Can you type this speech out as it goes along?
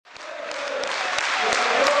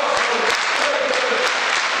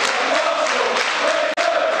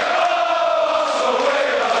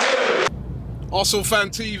Arsenal Fan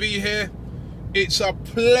TV here. It's a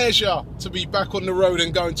pleasure to be back on the road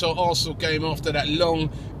and going to an Arsenal game after that long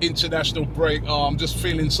international break. I'm just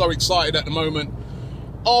feeling so excited at the moment.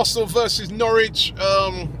 Arsenal versus Norwich.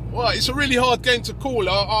 Well, it's a really hard game to call.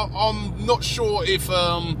 I'm not sure if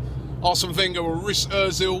Arsene Wenger will risk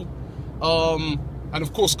Ozil. And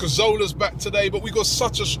of course, Cazorla's back today. But we've got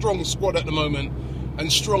such a strong squad at the moment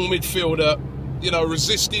and strong midfielder. You know,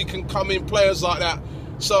 Rosicky can come in, players like that.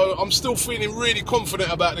 So I'm still feeling really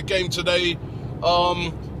confident about the game today.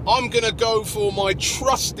 I'm going to go for my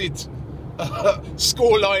trusted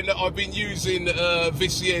scoreline that I've been using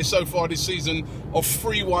this year so far this season of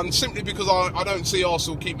 3-1, simply because I don't see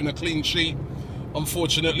Arsenal keeping a clean sheet,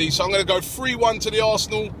 unfortunately. So I'm going to go 3-1 to the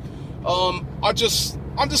Arsenal. I'm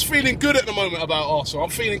just feeling good at the moment about Arsenal.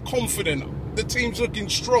 I'm feeling confident. The team's looking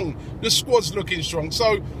strong. The squad's looking strong.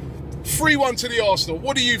 So 3-1 to the Arsenal.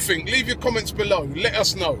 What do you think? Leave your comments below. Let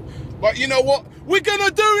us know. But you know what? We're going to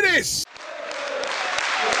do this!